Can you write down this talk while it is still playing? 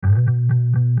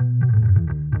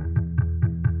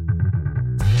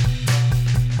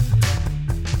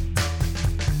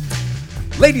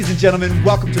Ladies and gentlemen,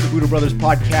 welcome to the Budo Brothers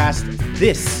podcast.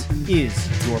 This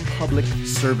is your public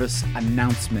service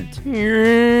announcement.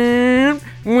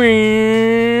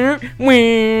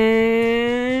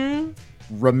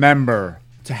 Remember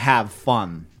to have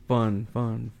fun.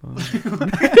 Fun.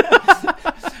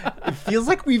 It feels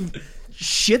like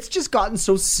shit's just gotten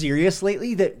so serious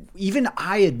lately that even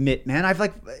I admit, man,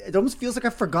 it almost feels like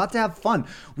I forgot to have fun.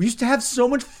 We used to have so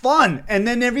much fun, and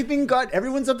then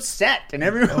everyone's upset, and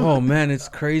everyone. Oh man, it's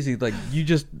crazy. Like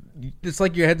it's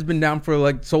like your head's been down for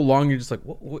like so long. You're just like,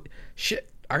 what? Shit,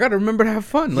 I gotta remember to have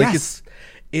fun. Like Yes.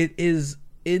 it is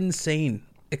insane,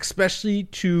 especially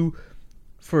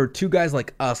for two guys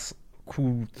like us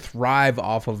who thrive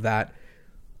off of that.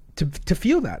 To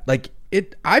feel that, like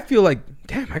I feel like,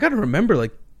 damn, I gotta remember,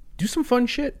 like, do some fun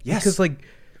shit. Yes. Because like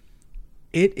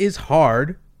it is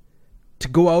hard to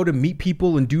go out and meet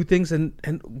people and do things, and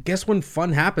guess when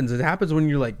fun happens? It happens when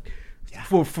you're like,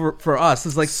 for us,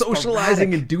 it's like socializing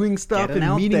Sporadic. and doing stuff Getting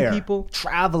and out meeting there, people.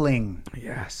 traveling,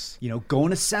 Yes.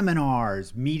 going to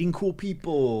seminars, meeting cool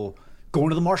people, going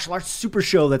to the martial arts super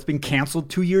show that's been canceled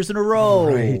 2 years in a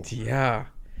row. Right. Yeah.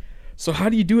 So how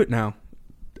do you do it now?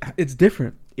 It's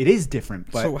different. It is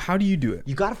different, but So how do you do it?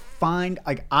 you got to find,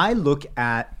 like, I look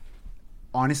at,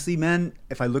 honestly, man,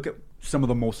 if I look at some of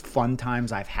the most fun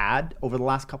times I've had over the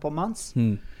last couple of months,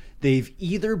 they've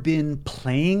either been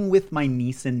playing with my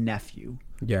niece and nephew,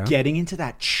 getting into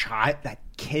that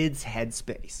kid's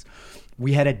headspace.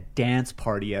 We had a dance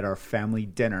party at our family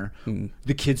dinner.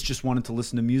 The kids just wanted to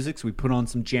listen to music, so we put on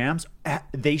some jams.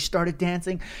 They started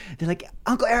dancing. They're like,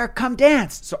 Uncle Eric, come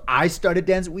dance. So I started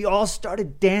dancing. We all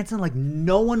started dancing like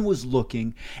no one was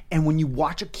looking. And when you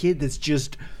watch a kid that's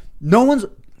just, no one's,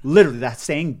 literally that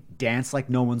saying, dance like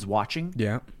no one's watching.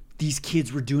 Yeah. These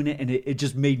kids were doing it, and it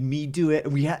just made me do it.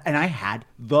 And I had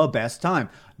the best time.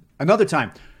 Another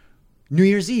time, New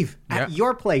Year's Eve at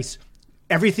your place.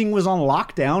 Everything was on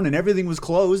lockdown and everything was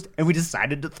closed, and we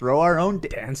decided to throw our own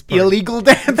Dance party. illegal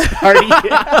dance party.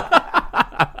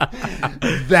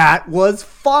 That was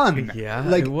fun. Yeah,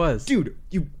 like, it was. Dude,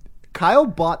 Kyle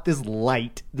bought this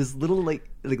light, this little like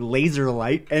laser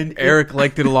light, and Eric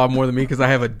liked it a lot more than me because I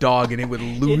have a dog and it would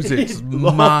lose its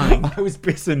mind. I was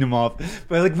pissing him off,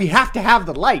 but like, we have to have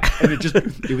the light, and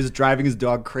it was driving his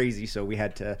dog crazy, so we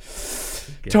had to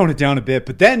tone it down a bit.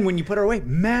 But then when you put her away,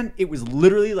 man, it was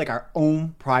literally like our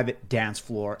own private dance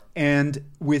floor. And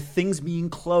with things being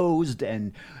closed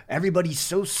and everybody's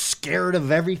so scared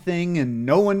of everything, and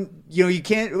no one, you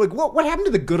can't, like, what happened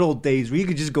to the good old days where you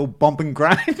could just go bump and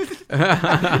grind?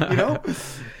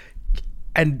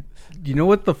 And you know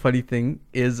what the funny thing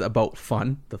is about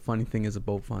fun? The funny thing is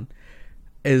about fun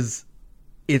is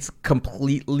it's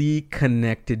completely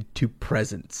connected to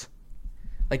presence.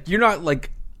 Like, you're not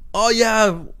like, oh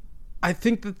yeah, I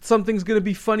think that something's going to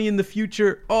be funny in the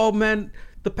future. Oh man,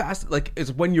 the past, like,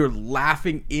 it's when you're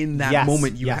laughing in that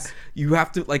moment. You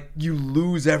have to, like, you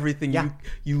lose everything. Yeah.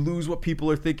 You lose what people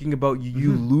are thinking about you.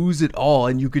 You lose it all,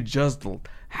 and you could just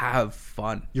have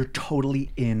fun. You're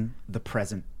totally in the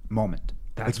present moment.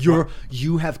 That's like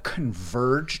you have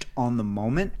converged on the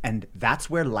moment, and that's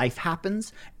where life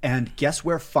happens. And guess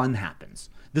where fun happens?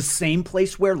 The same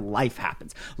place where life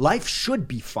happens. Life should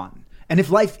be fun. And if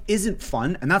life isn't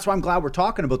fun, and that's why I'm glad we're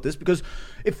talking about this, because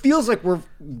it feels like we're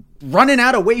running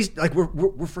out of ways, like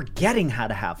we're forgetting how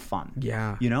to have fun.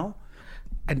 Yeah.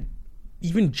 And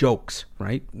even jokes,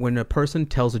 right? When a person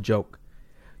tells a joke,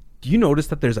 do you notice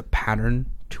that there's a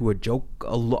pattern to a joke?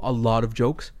 A lot of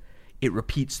jokes, it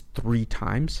repeats 3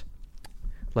 times.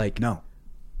 Like, no.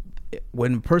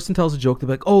 When a person tells a joke, they're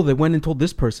like, oh, they went and told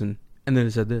this person, and then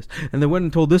they said this, and they went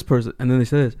and told this person, and then they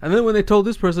said this, and then when they told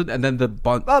this person, and then the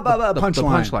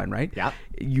punchline, right? Yeah.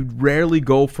 You rarely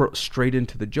go straight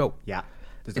into the joke. Yeah.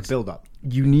 There's a build up.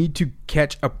 You need to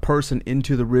catch a person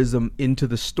into the rhythm, into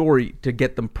the story, to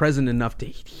get them present enough to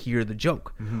hear the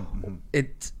joke.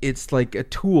 It's like a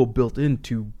tool built in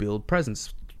to build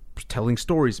presence. Telling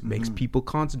stories makes people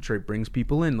concentrate, brings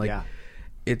people in. Like,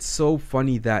 it's so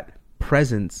funny that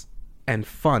presence and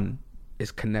fun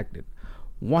is connected.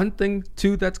 One thing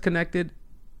too that's connected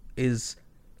is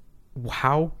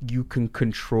how you can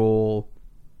control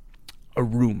a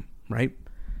room, right?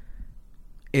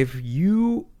 If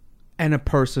you and a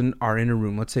person are in a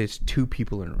room, let's say it's 2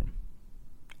 people in a room,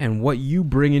 and what you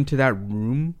bring into that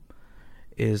room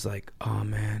is like, oh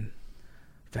man,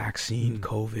 vaccine,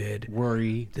 COVID,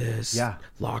 worry, this,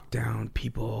 lockdown,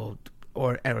 people,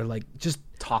 or like just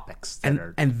topics.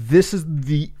 And this is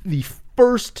the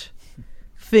first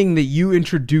thing that you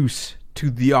introduce to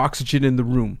the oxygen in the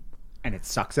room. And it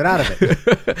sucks it out of it.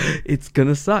 It's going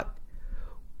to suck.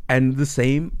 And the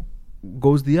same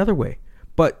goes the other way.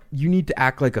 But you need to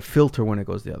act like a filter when it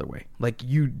goes the other way. Like,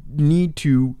 you need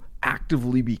to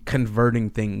actively be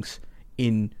converting things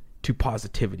into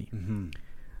positivity.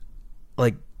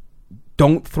 Like,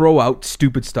 don't throw out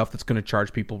stupid stuff that's going to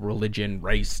charge people religion,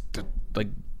 race, like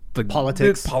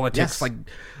Politics. Yes.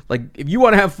 Like if you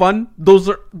want to have fun, those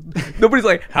are nobody's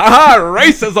like, haha,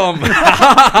 racism.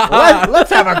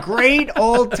 Let's have a great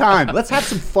old time. Let's have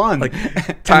some fun.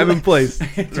 Like time and place,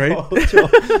 right?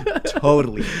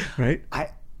 Totally. Right.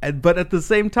 But at the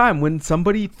same time, when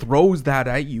somebody throws that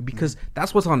at you, because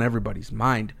that's what's on everybody's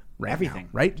mind. Everything,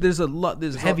 right? There's a lot.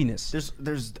 There's heaviness.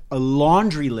 There's a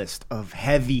laundry list of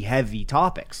heavy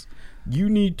topics. You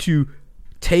need to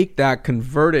take that,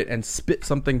 convert it, and spit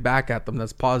something back at them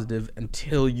that's positive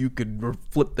until you could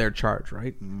flip their charge,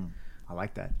 right? I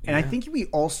like that. And I think we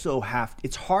also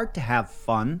it's hard to have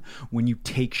fun when you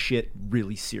take shit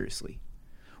really seriously.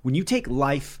 When you take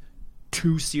life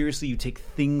too seriously, you take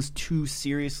things too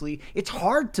seriously, it's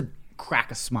hard to crack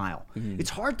a smile.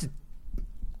 It's hard to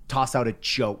toss out a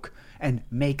joke and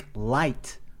make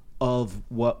light of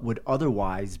what would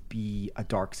otherwise be a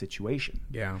dark situation.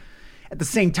 Yeah. At the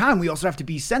same time, we also have to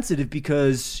be sensitive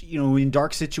because, in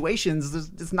dark situations,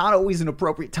 it's not always an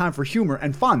appropriate time for humor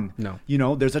and fun.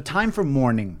 No. There's a time for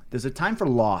mourning. There's a time for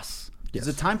loss. There's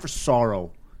a time for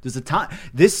sorrow. There's a time.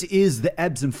 This is the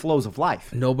ebbs and flows of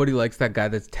life. Nobody likes that guy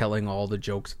that's telling all the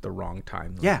jokes at the wrong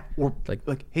time, though. Yeah. Or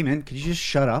like, hey man, could you just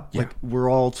shut up? Yeah. Like, we're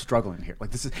all struggling here. Like,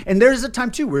 this is, and there's a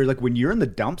time too where, like, when you're in the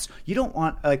dumps, you don't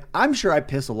want, like, I'm sure I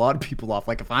piss a lot of people off.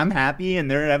 Like, if I'm happy and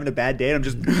they're having a bad day, and I'm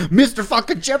just Mr.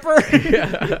 fucking Chipper.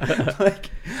 Like,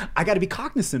 I got to be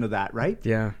cognizant of that, right?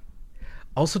 Yeah.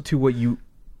 Also, to what you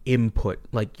input,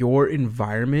 like your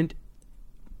environment,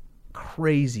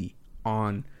 crazy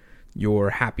on your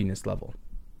happiness level.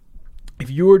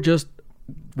 If you were just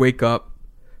wake up,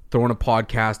 throw on a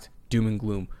podcast, doom and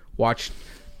gloom, watch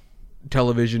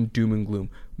television, doom and gloom,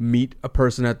 meet a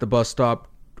person at the bus stop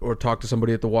or talk to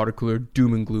somebody at the water cooler,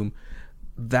 doom and gloom,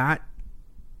 that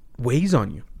weighs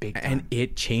on you. Big time. And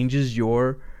it changes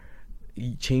your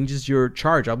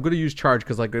charge. I'm going to use charge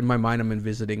because, like, in my mind I'm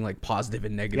envisaging like positive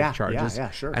and negative charges. Yeah,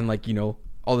 sure. And, like,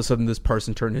 all of a sudden this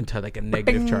person turned into like a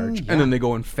negative charge. Yeah. And then they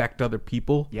go infect other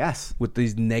people. Yes. With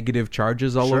these negative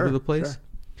charges all over the place. Sure.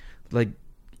 Like,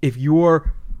 if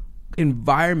your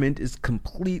environment is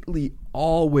completely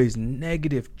always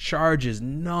negative charges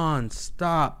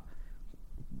nonstop,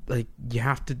 like, you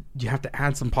have to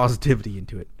add some positivity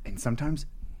into it. And sometimes,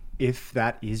 if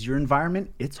that is your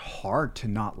environment, it's hard to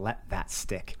not let that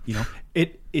stick.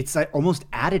 It's like almost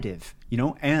additive.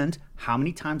 And how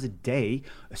many times a day,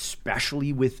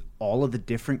 especially with all of the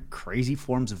different crazy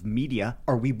forms of media,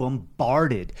 are we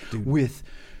bombarded with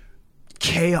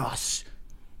chaos?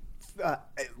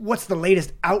 What's the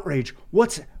latest outrage?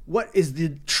 What is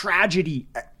the tragedy,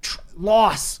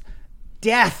 loss,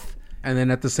 death? And then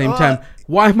at the same time,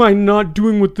 why am I not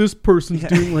doing what this person's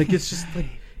doing? Like, it's just like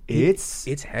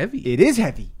it's heavy. It is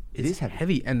heavy. It is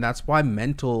heavy, and that's why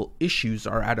mental issues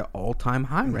are at an all-time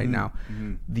high right now.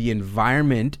 The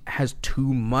environment has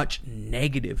too much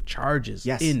negative charges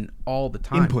in all the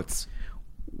time. Inputs.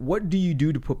 What do you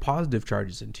do to put positive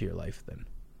charges into your life then?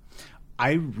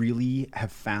 I really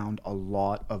have found a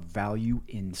lot of value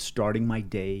in starting my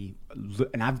day,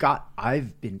 and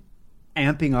I've been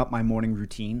amping up my morning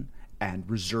routine and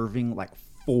reserving like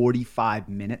 45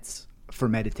 minutes for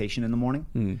meditation in the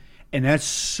morning. And that's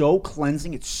so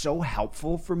cleansing. It's so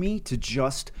helpful for me to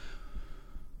just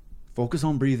focus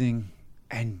on breathing.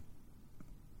 And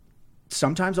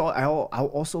sometimes I'll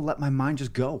also let my mind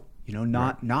just go,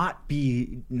 not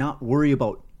worry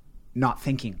about not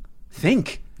thinking.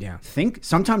 Think. Yeah. Think.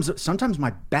 Sometimes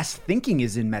my best thinking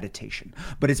is in meditation,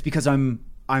 but it's because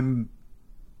I'm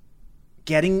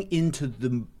getting into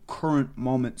the current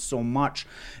moment so much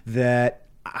that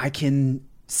I can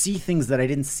see things that I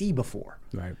didn't see before.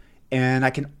 Right. And I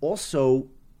can also,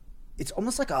 it's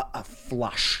almost like a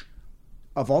flush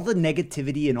of all the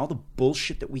negativity and all the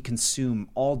bullshit that we consume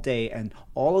all day and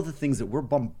all of the things that we're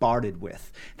bombarded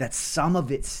with, that some of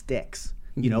it sticks,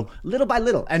 little by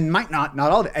little, and might not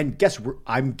all of it. And guess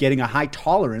I'm getting a high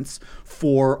tolerance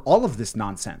for all of this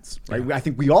nonsense, right? Yeah. I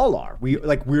think we all are. We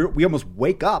almost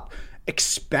wake up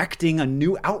expecting a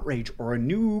new outrage or a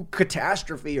new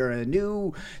catastrophe or a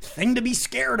new thing to be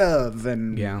scared of,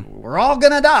 and we're all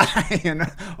gonna die. And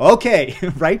okay,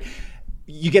 right?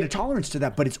 You get a tolerance to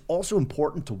that, but it's also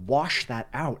important to wash that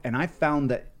out. And I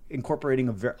found that incorporating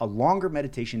a longer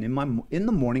meditation in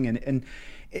the morning,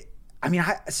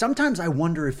 sometimes I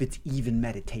wonder if it's even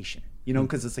meditation. You know,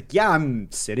 because it's like, yeah,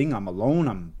 I'm sitting, I'm alone,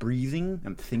 I'm breathing,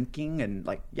 I'm thinking, and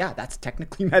like, yeah, that's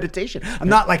technically meditation. I'm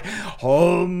not like,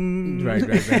 and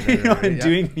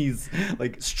doing these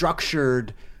like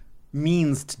structured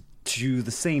means to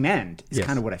the same end. Is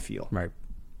kind of what I feel. Right.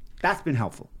 That's been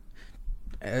helpful.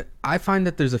 I find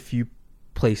that there's a few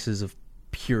places of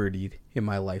purity in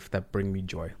my life that bring me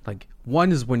joy. Like,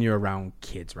 one is when you're around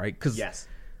kids, right? Because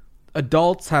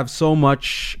adults have so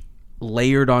much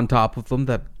layered on top of them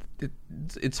that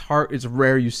it's hard. It's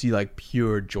rare you see like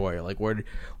pure joy. Like when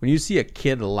you see a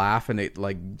kid laugh and it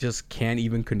like just can't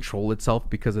even control itself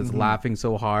because it's laughing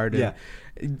so hard. And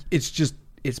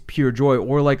it's pure joy.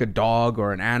 Or like a dog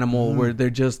or an animal where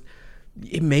they're just,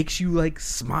 it makes you like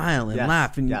smile and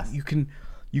laugh, and you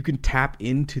can tap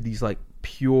into these like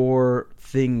pure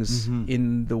things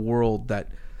in the world that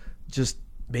just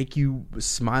make you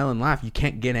smile and laugh. You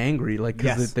can't get angry, like,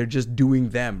 because they're just doing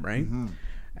them, right?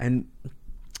 And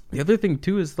the other thing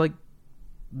too is like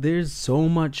there's so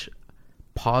much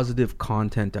positive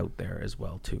content out there as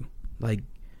well too. Like,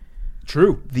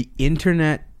 true, the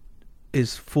internet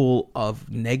is full of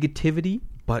negativity,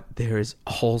 but there is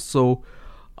also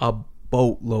a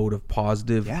boatload of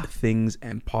positive things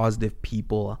and positive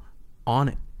people on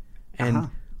it. And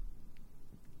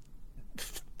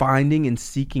finding and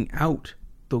seeking out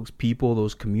those people,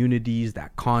 those communities,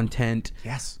 that content,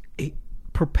 it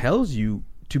propels you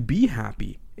to be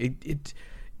happy.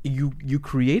 You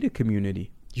create a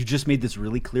community. You just made this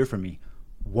really clear for me.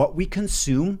 What we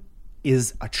consume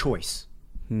is a choice.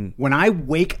 When I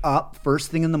wake up first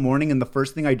thing in the morning and the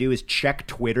first thing I do is check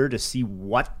Twitter to see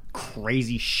what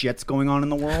crazy shit's going on in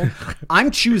the world,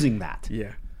 I'm choosing that.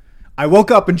 Yeah. I woke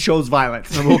up and chose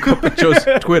violence. I woke up and chose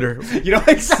Twitter. You know,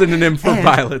 exactly. Synonym for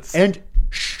violence. And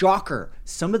shocker,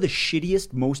 some of the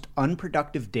shittiest, most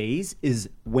unproductive days is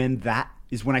when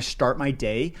I start my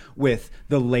day with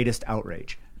the latest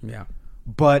outrage. Yeah.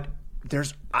 But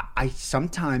I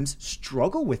sometimes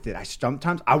struggle with it.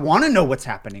 I want to know what's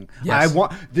happening. Yes.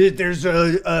 There's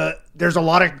a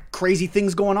lot of crazy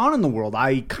things going on in the world.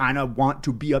 I kind of want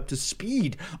to be up to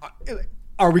speed.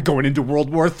 Are we going into World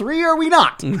War III? Or are we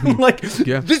not?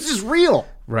 This is real.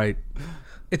 Right.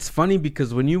 It's funny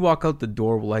because when you walk out the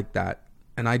door like that,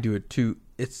 and I do it too,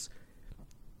 it's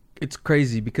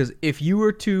crazy because if you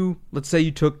were to, let's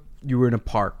say you were in a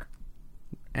park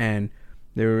and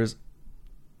there was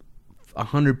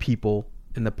 100 people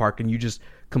in the park and you just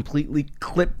completely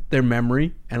clipped their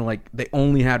memory and like they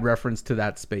only had reference to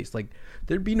that space, like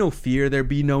there'd be no fear, there'd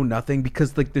be no nothing,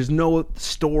 because like there's no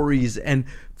stories and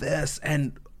this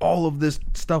and all of this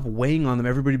stuff weighing on them.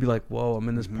 Everybody'd be like, whoa, I'm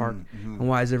in this park and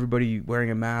why is everybody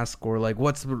wearing a mask, or like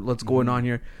what's going on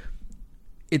here?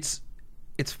 It's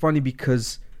funny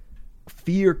because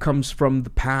fear comes from the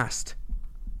past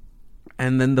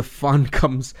and then the fun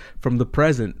comes from the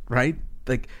present, right?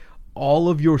 Like all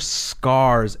of your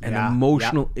scars and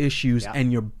emotional issues and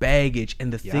your baggage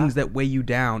and the things that weigh you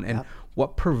down and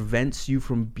what prevents you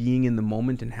from being in the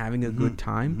moment and having a good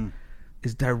time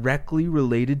is directly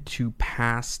related to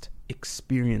past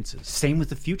experiences. Same with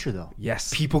the future, though.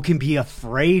 Yes. People can be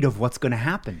afraid of what's going to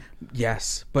happen.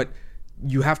 Yes, but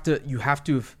you have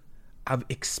to have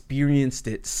experienced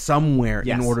it somewhere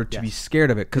in order to be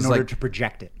scared of it. In order to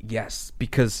project it. Yes,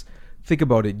 because think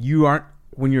about it.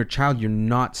 When you're a child, you're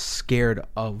not scared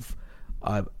of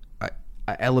an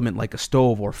element like a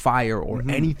stove or fire or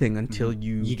anything until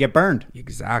you get burned.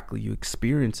 Exactly. You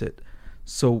experience it.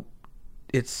 So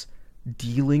it's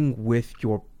dealing with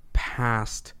your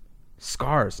past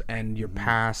scars and your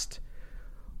past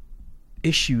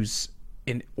issues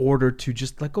in order to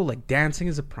just let go. Like dancing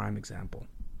is a prime example.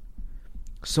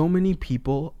 So many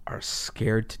people are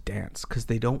scared to dance because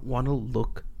they don't want to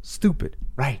look stupid.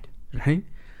 Right.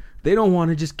 They don't want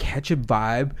to just catch a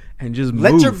vibe and just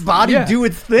let move. Your body do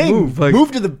its thing.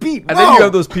 Move to the beat. And then you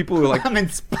have those people who are like I'm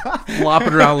inspired.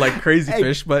 flopping around like crazy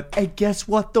fish. But and guess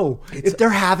what though? If they're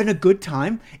having a good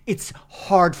time, it's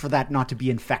hard for that not to be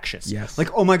infectious. Yes. Like,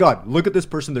 oh my God, look at this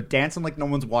person. They're dancing like no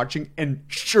one's watching. And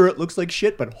sure, it looks like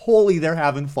shit, but holy, they're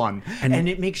having fun. And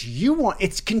it makes you want,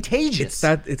 it's contagious.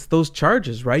 It's those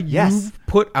charges, right? Yes. You've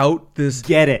put out this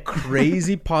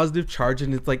crazy positive charge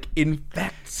and it's like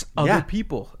infects other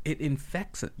people. It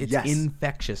infects it. It's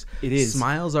infectious. It is.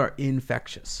 Smiles are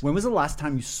infectious. When was the last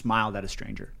time you smiled at a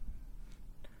stranger?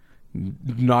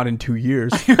 Not in 2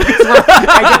 years.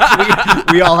 I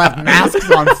guess we all have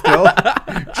masks on still.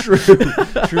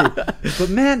 True. But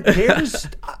man,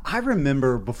 I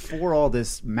remember before all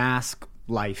this mask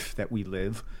life that we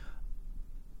live,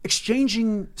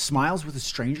 exchanging smiles with a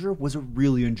stranger was a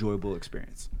really enjoyable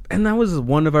experience. And that was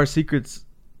one of our secrets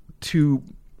to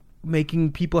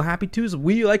making people happy too. So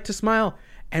we like to smile.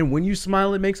 And when you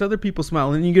smile, it makes other people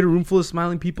smile. And then you get a room full of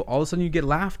smiling people. All of a sudden you get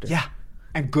laughter. Yeah.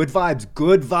 And good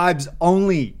vibes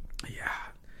only. Yeah.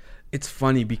 It's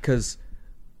funny because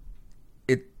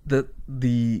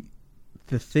the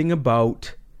thing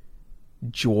about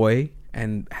joy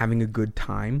and having a good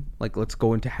time, like let's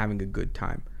go into having a good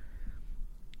time.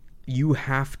 You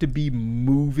have to be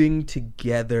moving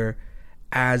together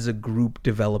as a group,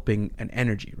 developing an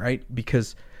energy, right?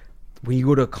 Because when you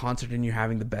go to a concert and you're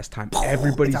having the best time,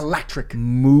 everybody's it's electric,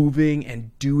 moving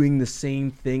and doing the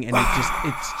same thing, and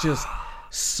it's just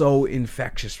so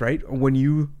infectious, right? When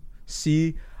you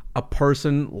see a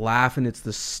person laugh and it's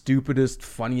the stupidest,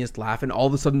 funniest laugh, and all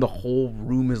of a sudden the whole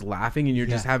room is laughing, and you're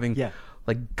just having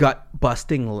like gut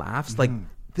busting laughs. Like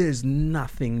there's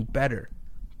nothing better,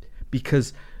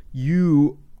 because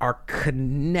you are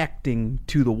connecting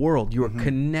to the world. You are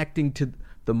connecting to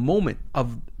the moment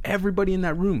of everybody in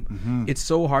that room. It's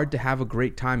so hard to have a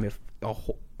great time if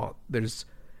there's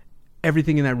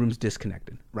everything in that room's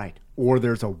disconnected. Right. Or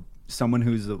there's someone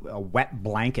who's a wet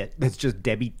blanket that's just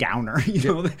Debbie Downer, you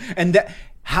know? And that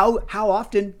how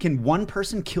often can one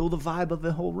person kill the vibe of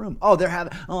the whole room?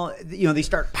 They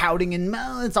start pouting and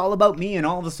it's all about me, and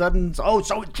all of a sudden so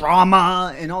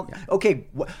drama and all. Okay,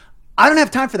 I don't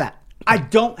have time for that.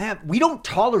 We don't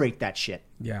tolerate that shit.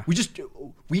 Yeah.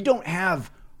 We don't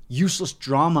have useless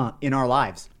drama in our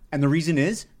lives. And the reason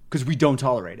is because we don't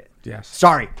tolerate it. Yes.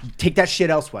 Sorry. Take that shit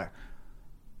elsewhere.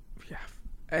 Yeah.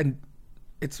 And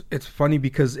it's funny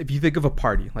because if you think of a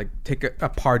party, like take a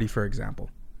party, for example,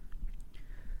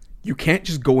 you can't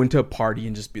just go into a party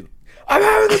and just be like, I'm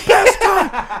having the best time.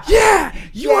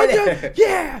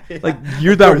 Yeah. Like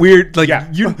you're that weird, like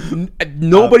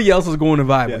nobody else is going to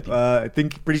vibe with you. I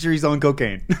think pretty sure he's on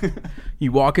cocaine.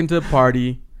 You walk into a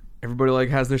party, everybody like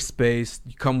has their space.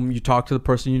 You talk to the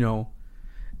person you know.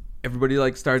 Everybody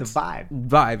like starts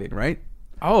vibing, right?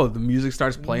 Oh, the music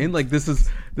starts playing. Like this is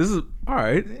all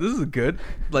right. This is good.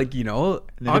 Like, you know,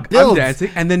 I'm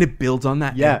dancing, and then it builds on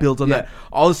that. Yeah, it builds on that.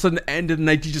 All of a sudden, the end of the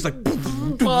night, you just like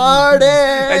party,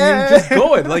 and you're just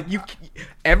going. Like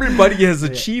everybody has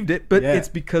achieved it, but it's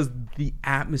because the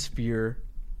atmosphere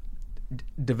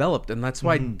developed, and that's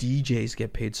why DJs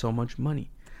get paid so much money.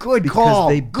 Good because call.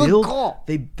 They Good build, call.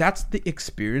 That's the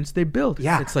experience they build.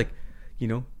 Yeah, it's like, you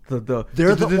know.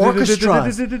 They're the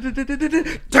orchestra.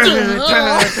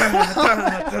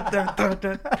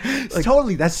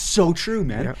 Totally, that's so true,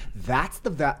 man. Yeah. That's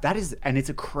that is, and it's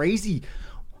a crazy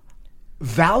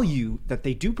value that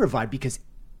they do provide, because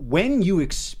when you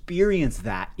experience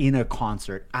that in a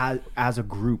concert as a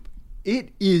group,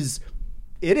 it is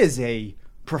a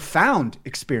profound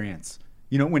experience.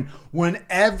 You know, when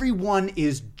everyone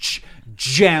is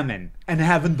jamming and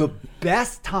having the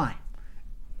best time.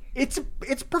 It's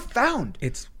profound.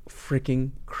 It's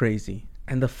freaking crazy.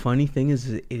 And the funny thing is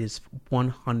it is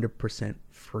 100%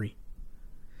 free.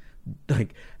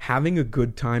 Like, having a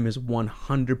good time is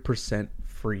 100%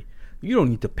 free. You don't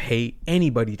need to pay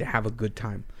anybody to have a good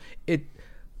time.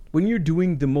 When you're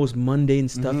doing the most mundane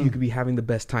stuff, you could be having the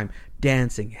best time.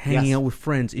 Dancing, hanging out with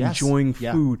friends, enjoying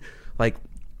food, like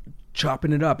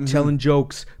chopping it up, telling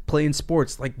jokes, playing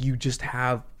sports. Like, you just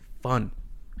have fun.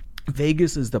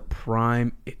 Vegas is the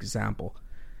prime example.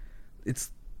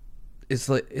 It's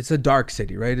a dark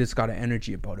city, right? It's got an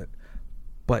energy about it,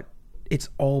 but it's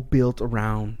all built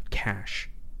around cash,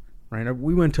 right?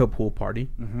 We went to a pool party,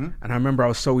 and I remember I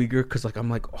was so eager because I'm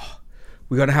like,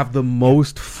 we got to have the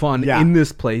most fun in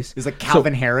this place. It's like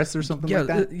Calvin Harris or something like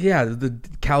that. Yeah, the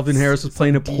Calvin Harris was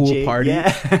playing a pool party,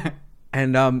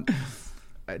 and I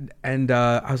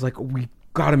was like, we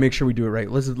got to make sure we do it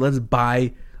right. Let's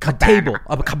buy a table,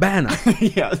 a cabana.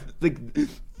 Yeah, like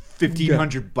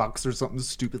 $1,500 or something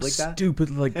stupid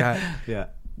like that. Yeah.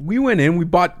 We went in, we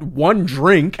bought one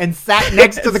drink and sat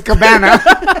next to the cabana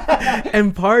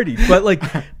and partied. But like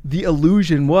the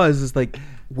illusion is like,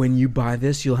 when you buy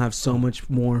this, you'll have so much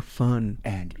more fun.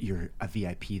 And you're a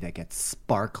VIP that gets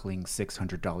sparkling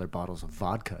 $600 bottles of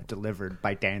vodka delivered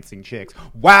by dancing chicks.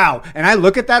 Wow. And I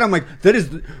look at that, I'm like, that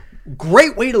is a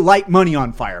great way to light money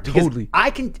on fire. Because totally.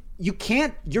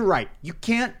 You're right. You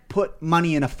can't put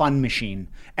money in a fun machine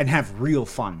and have real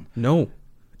fun. No.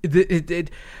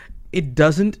 It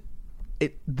doesn't.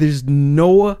 There's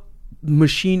no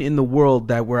machine in the world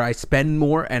where I spend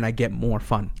more and I get more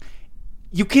fun.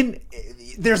 You can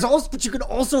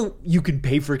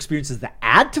pay for experiences that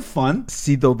add to fun.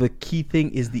 See, though, the key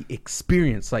thing is the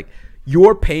experience. Like,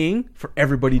 you're paying for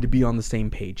everybody to be on the same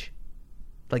page.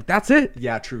 Like, that's it.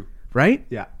 Yeah, true. Right?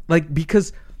 Yeah. Like,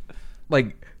 because,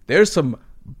 like, there's some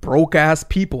broke ass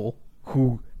people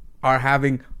who are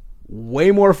having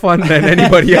way more fun than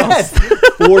anybody else.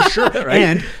 For sure. Right?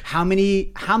 And how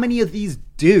many of these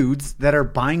dudes that are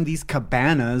buying these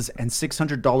cabanas and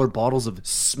 $600 bottles of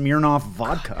Smirnoff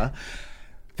vodka,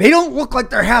 they don't look like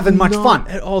they're having much fun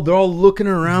at all. They're all looking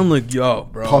around like, yo,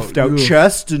 bro, puffed out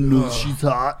chest and she's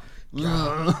hot.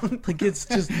 Like, it's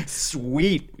just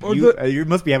sweet. You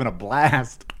must be having a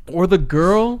blast. Or the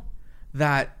girl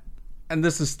that, and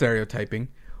this is stereotyping,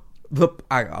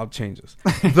 I'll change this.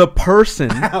 The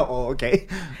person okay,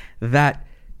 that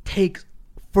takes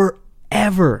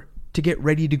forever to get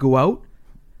ready to go out.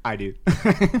 I do.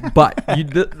 But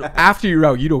after you're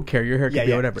out, you don't care. Your hair can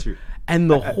be whatever. True. And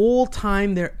the whole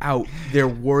time they're out, they're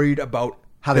worried about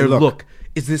how their they look.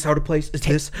 Is this out of place? Is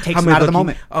this takes them out of the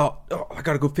moment? Oh, I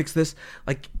gotta go fix this.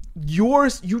 Like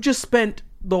you just spent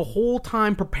the whole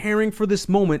time preparing for this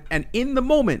moment, and in the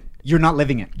moment, you're not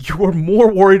living it. You're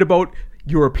more worried about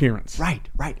your appearance. Right.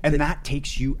 And that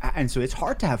takes you, and so it's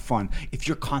hard to have fun if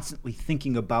you're constantly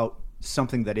thinking about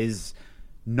something that is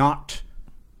not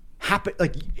happen.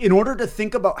 Like, in order to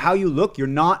think about how you look, you're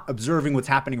not observing what's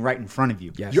happening right in front of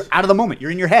you. Yes. You're out of the moment.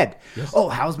 You're in your head. Yes. Oh,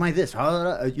 how's my this?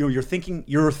 You're thinking.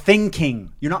 You're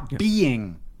thinking. You're not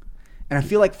being. And I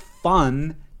feel like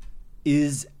fun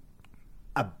is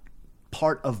a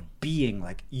part of being.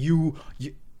 Like you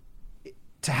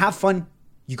to have fun,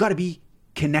 you got to be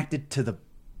connected to the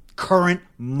current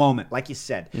moment. Like you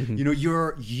said, it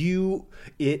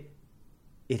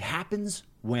happens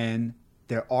when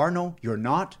you're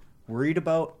not worried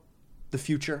about the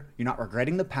future. You're not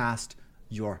regretting the past.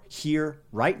 You're here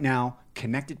right now,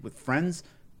 connected with friends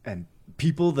and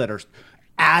people that are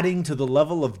adding to the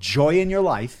level of joy in your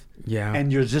life. Yeah.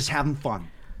 And you're just having fun.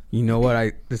 You know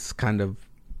what?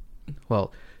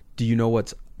 Do you know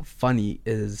what's funny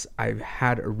is I've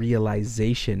had a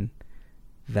realization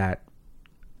that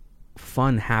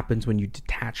fun happens when you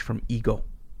detach from ego.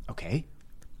 Okay.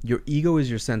 Your ego is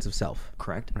your sense of self.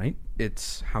 Correct. Right?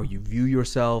 It's how you view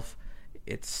yourself.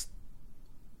 It's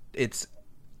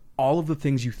all of the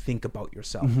things you think about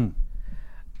yourself. Mm-hmm.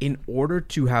 In order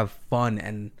to have fun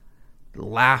and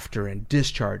laughter and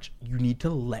discharge, you need to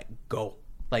let go.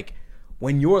 Like,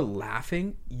 when you're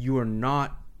laughing, you are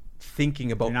not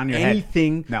thinking about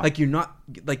anything. No. Like, you're not,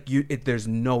 like, there's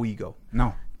no ego.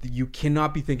 No. You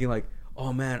cannot be thinking like,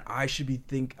 oh man, I should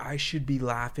be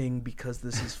laughing because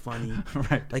this is funny.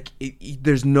 Right. Like,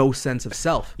 there's no sense of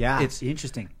self. Yeah. It's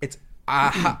interesting. It's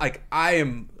like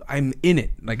I'm in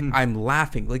it. Like, mm-hmm. I'm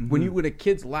laughing. Like, mm-hmm. when a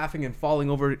kid's laughing and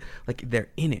falling over, like, they're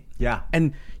in it. Yeah.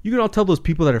 And you can all tell those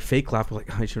people that are fake laughing,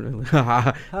 like, I shouldn't.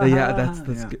 Yeah, that's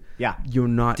good. Yeah. You're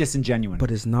not disingenuous.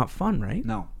 But it's not fun, right?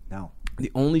 No.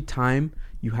 The only time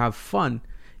you have fun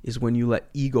is when you let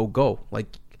ego go. Like,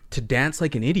 to dance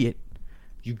like an idiot,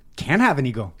 you can't have an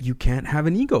ego. You can't have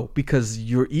an ego because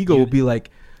your ego will be like,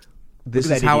 this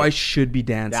is how I should be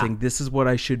dancing. Yeah. This is what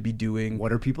I should be doing.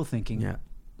 What are people thinking? Yeah.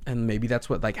 And maybe that's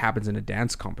what like happens in a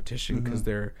dance competition because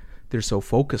they're so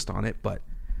focused on it, but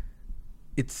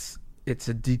it's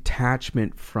a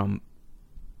detachment from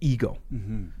ego.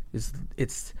 Mm-hmm.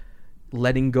 It's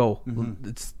letting go. Mm-hmm.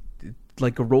 It's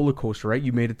like a roller coaster, right?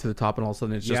 You made it to the top and all of a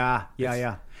sudden it's just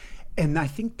yeah. And I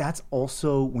think that's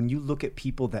also when you look at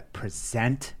people that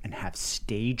present and have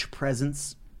stage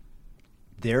presence,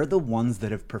 they're the ones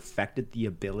that have perfected the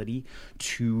ability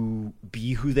to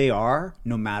be who they are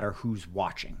no matter who's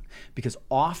watching. Because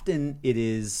often it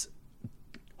is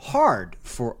hard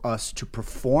for us to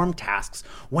perform tasks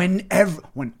when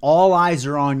all eyes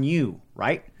are on you,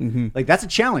 right? Mm-hmm. Like, that's a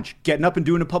challenge. Getting up and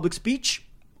doing a public speech,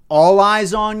 all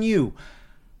eyes on you.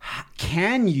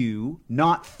 Can you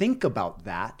not think about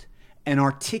that and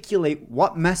articulate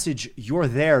what message you're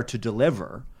there to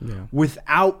deliver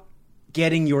without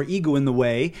getting your ego in the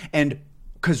way? And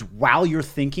because while you're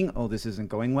thinking, oh, this isn't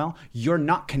going well, you're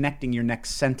not connecting your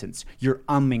next sentence. You're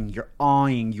umming, you're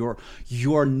awing,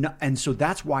 you're not. And so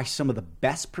that's why some of the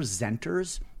best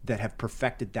presenters that have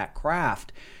perfected that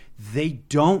craft, they've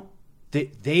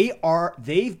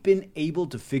been able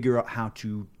to figure out how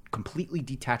to completely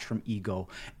detach from ego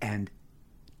and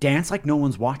dance like no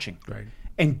one's watching. Right.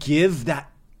 And give that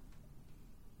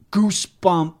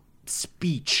goosebump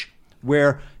speech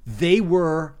where they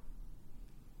were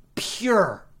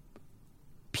pure,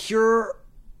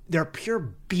 their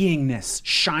pure beingness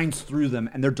shines through them,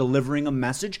 and they're delivering a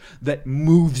message that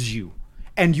moves you.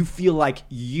 And you feel like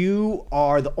you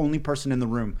are the only person in the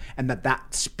room, and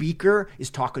that speaker is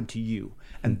talking to you.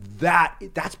 And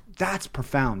that's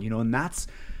profound, and that's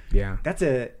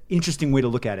an interesting way to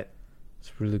look at it.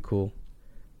 It's really cool.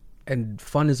 And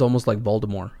fun is almost like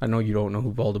Voldemort. I know you don't know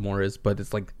who Voldemort is, but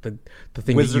it's like the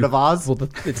thing. Wizard of Oz? Well,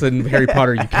 it's in Harry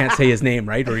Potter. You can't say his name,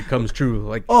 right? Or he comes true.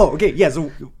 Like, Oh, okay. Yeah.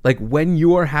 So like when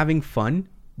you are having fun,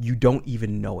 you don't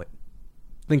even know it.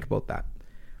 Think about that.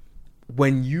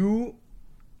 When you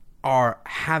are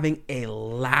having a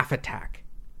laugh attack,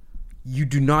 you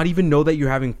do not even know that you're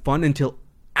having fun until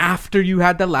after you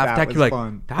had that laugh That attack. was You're like,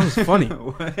 fun. that was funny.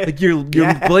 What? Like your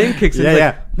Yeah. brain kicks in. Yeah, Like,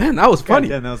 yeah. man, that was funny.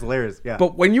 yeah, that was hilarious. Yeah.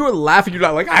 But when you were laughing, you're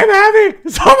not like, I'm having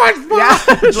so much fun. Yeah,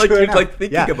 like true you're enough. like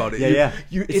thinking Yeah. about it. Yeah,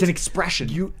 You, yeah. It's an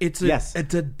expression. It's a Yes.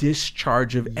 it's a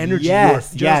discharge of energy.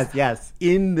 Yes, You're yes, just yes.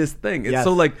 in this thing. And Yes.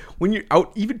 so like when you're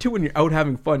out, even too when you're out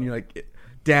having fun, you're like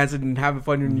dancing and having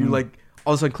fun, and you like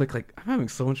all of a sudden click like, I'm having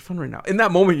so much fun right now. In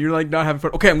that moment, you're like not having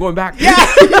fun. Okay, I'm going back. Yeah,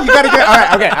 you gotta get all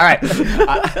right. Okay, all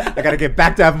right. I gotta get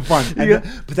back to having fun. And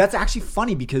but that's actually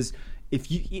funny because if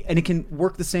you and it can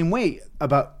work the same way.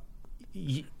 About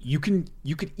you could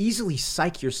easily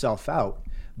psych yourself out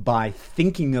by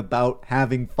thinking about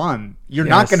having fun. You're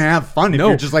not Yes. gonna have fun if No.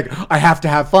 you're just like, I have to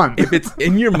have fun. If it's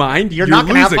in your mind, you're not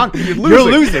gonna losing. have fun. You're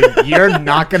losing. You're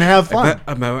not gonna have fun.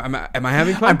 Am I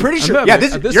having fun? I'm pretty sure. having- Yeah,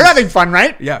 this you're is- having fun,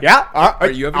 right? Yeah. Yeah. Are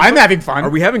you having I'm fun? having fun. Are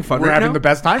we having fun We're right having now? the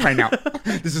best time right now.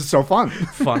 This is so fun.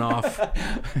 Fun off.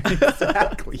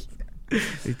 Exactly.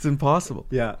 It's impossible.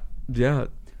 Yeah. Yeah.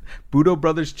 Budo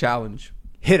Brothers Challenge.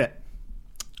 Hit it.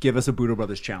 Give us a Budo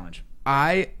Brothers challenge.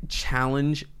 I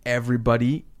challenge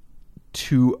everybody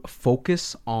to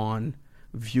focus on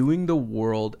viewing the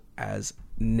world as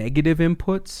negative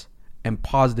inputs and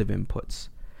positive inputs.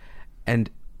 And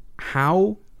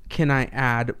how can I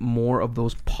add more of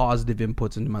those positive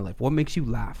inputs into my life? What makes you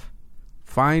laugh?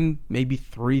 Find maybe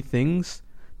 3 things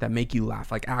that make you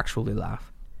laugh, like actually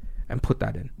laugh, and put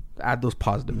that in. Add those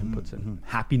positive inputs in.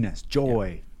 Happiness,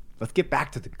 joy. Let's get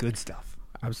back to the good stuff.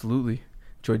 Absolutely.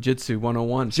 Joy-Jitsu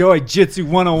 101. Joy Jitsu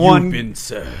 101. You've been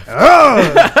served. All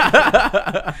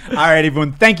right,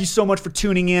 everyone. Thank you so much for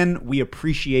tuning in. We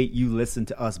appreciate you listening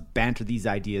to us banter these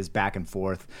ideas back and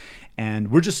forth.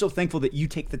 And we're just so thankful that you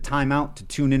take the time out to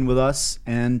tune in with us.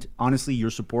 And honestly,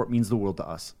 your support means the world to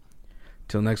us.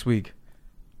 Till next week.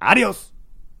 Adios.